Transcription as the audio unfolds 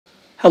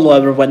Hello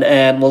everyone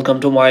and welcome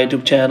to my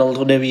YouTube channel.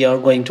 Today we are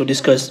going to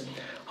discuss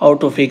how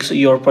to fix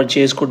your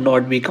purchase could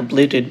not be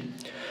completed.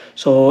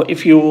 So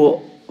if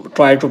you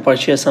try to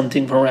purchase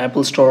something from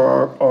Apple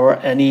Store or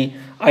any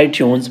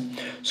iTunes,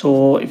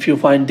 so if you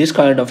find this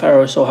kind of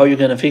error, so how you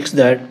gonna fix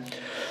that?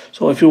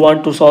 So if you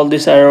want to solve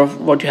this error,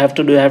 what you have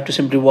to do, you have to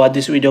simply watch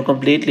this video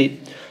completely.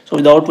 So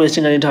without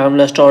wasting any time,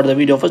 let's start the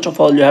video. First of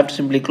all, you have to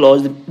simply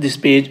close this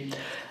page,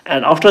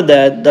 and after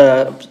that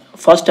the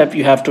first step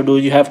you have to do,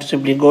 you have to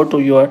simply go to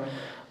your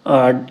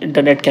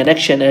internet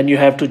connection and you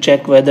have to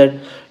check whether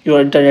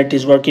your internet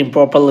is working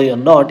properly or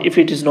not. If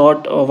it is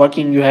not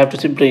working, you have to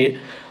simply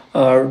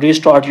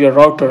restart your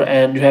router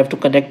and you have to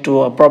connect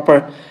to a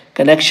proper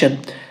connection.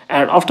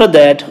 And after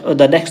that,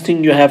 the next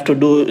thing you have to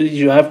do is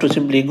you have to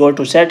simply go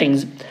to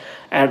settings,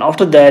 and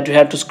after that you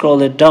have to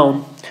scroll it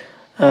down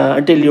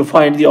until you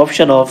find the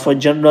option of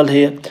general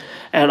here.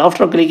 And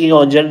after clicking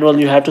on general,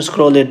 you have to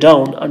scroll it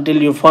down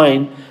until you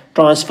find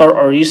transfer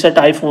or reset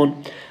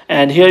iPhone,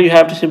 and here you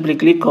have to simply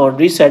click on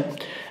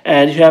reset,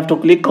 and you have to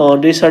click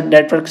on reset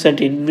network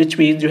setting, which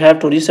means you have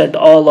to reset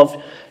all of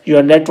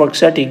your network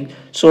setting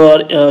so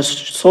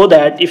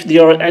that if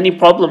there are any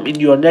problem in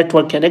your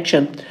network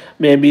connection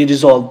may be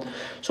resolved.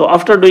 So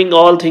after doing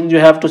all things, you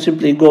have to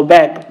simply go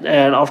back,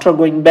 and after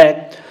going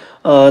back,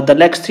 the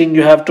next thing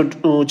you have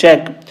to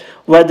check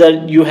whether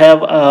you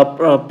have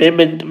a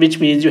payment, which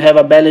means you have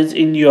a balance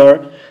in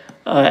your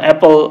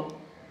Apple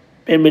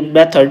payment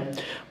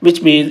method,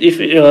 which means if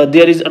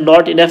there is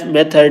not enough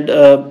method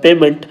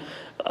payment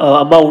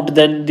amount,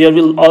 then there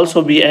will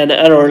also be an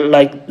error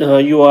like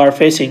you are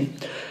facing.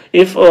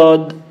 If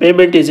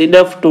payment is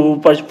enough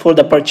for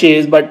the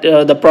purchase, but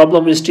the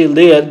problem is still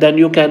there, then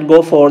you can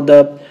go for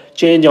the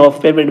change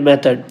of payment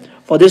method.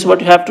 For this, what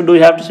you have to do,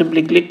 you have to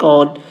simply click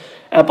on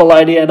Apple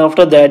ID, and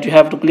after that you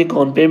have to click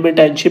on payment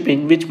and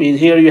shipping, which means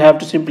here you have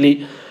to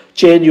simply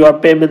change your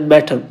payment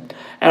method.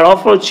 And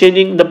after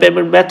changing the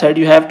payment method,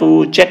 you have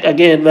to check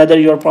again whether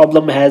your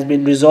problem has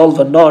been resolved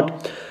or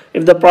not.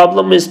 If the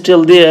problem is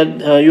still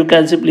there, you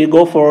can simply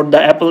go for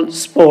the Apple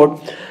support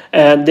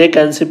and they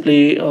can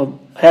simply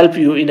help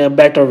you in a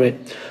better way.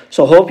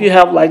 So hope you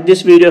have liked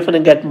this video. If you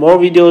want to get more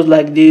videos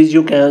like these,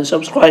 you can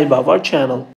subscribe our channel.